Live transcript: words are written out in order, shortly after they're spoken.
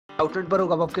Doubtnut पर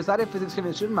होगा आपके सारे फिजिक्स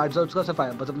केमिस्ट्री मैथ्स डाउट्स का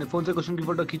सफाया। बस अपने फोन से क्वेश्चन की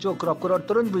फोटो खींचो, क्रॉप करो और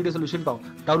तुरंत वीडियो सोल्यूशन पाओ।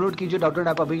 डाउनलोड कीजिए डाउटनेट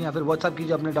ऐप अभी या फिर व्हाट्सएप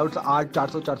कीजिए अपने डाउट्स 8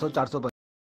 400 400 400 पर।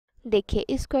 देखिए,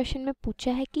 इस क्वेश्चन में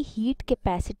पूछा है कि हीट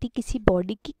कैपेसिटी किसी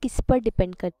बॉडी की किस पर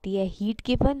डिपेंड करती है। Heat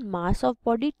given, mass of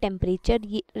body, temperature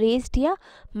raised या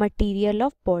मटेरियल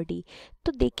ऑफ बॉडी।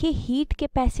 तो देखिए, हीट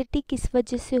कैपेसिटी किस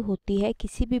वजह से होती है।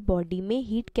 किसी भी बॉडी में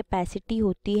हीट कैपेसिटी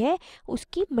होती है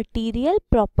उसकी मटेरियल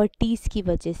प्रॉपर्टीज़ की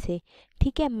वजह से।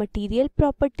 ठीक है, मटेरियल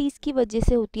प्रॉपर्टीज़ की वजह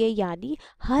से होती है, यानी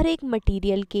हर एक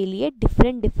मटेरियल के लिए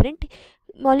डिफरेंट डिफरेंट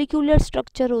मॉलिक्यूलर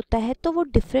स्ट्रक्चर होता है, तो वो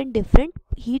डिफरेंट डिफरेंट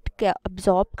हीट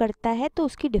अब्जॉर्ब करता है, तो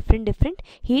उसकी डिफरेंट डिफरेंट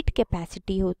हीट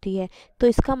कैपेसिटी होती है। तो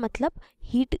इसका मतलब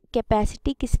हीट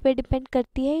कैपेसिटी किस पे डिपेंड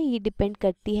करती है, ये डिपेंड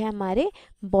करती है हमारे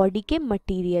बॉडी के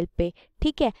मटेरियल पे।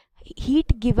 ठीक है,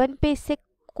 हीट गिवन पे इससे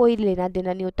कोई लेना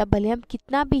देना नहीं होता, भले हम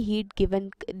कितना भी हीट गिवन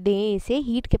दें इसे,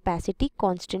 हीट कैपेसिटी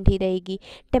कांस्टेंट ही रहेगी।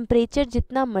 टेम्परेचर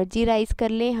जितना मर्जी राइज कर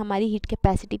लें, हमारी हीट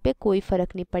कैपेसिटी पे कोई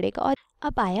फ़र्क नहीं पड़ेगा। और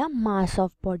अब आया मास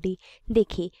ऑफ बॉडी।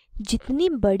 देखिए, जितनी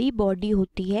बड़ी बॉडी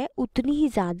होती है उतनी ही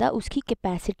ज़्यादा उसकी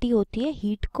कैपेसिटी होती है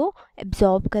हीट को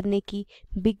एब्जॉर्ब करने की।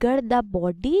 Bigger the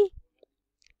body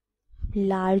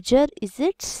larger is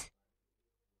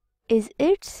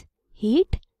it's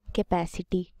heat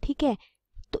capacity. ठीक है,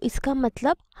 तो इसका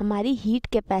मतलब हमारी हीट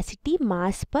कैपेसिटी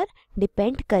मास पर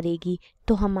डिपेंड करेगी।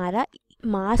 तो हमारा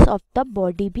मास ऑफ द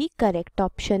बॉडी भी करेक्ट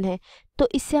ऑप्शन है। तो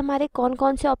इससे हमारे कौन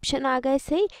कौन से ऑप्शन आ गए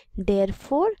सही।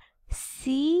 Therefore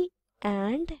C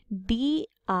and D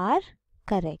R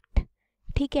correct.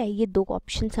 ठीक है, ये दो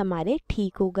ऑप्शंस हमारे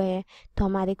ठीक हो गए हैं, तो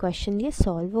हमारे क्वेश्चन ये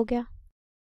सॉल्व हो गया।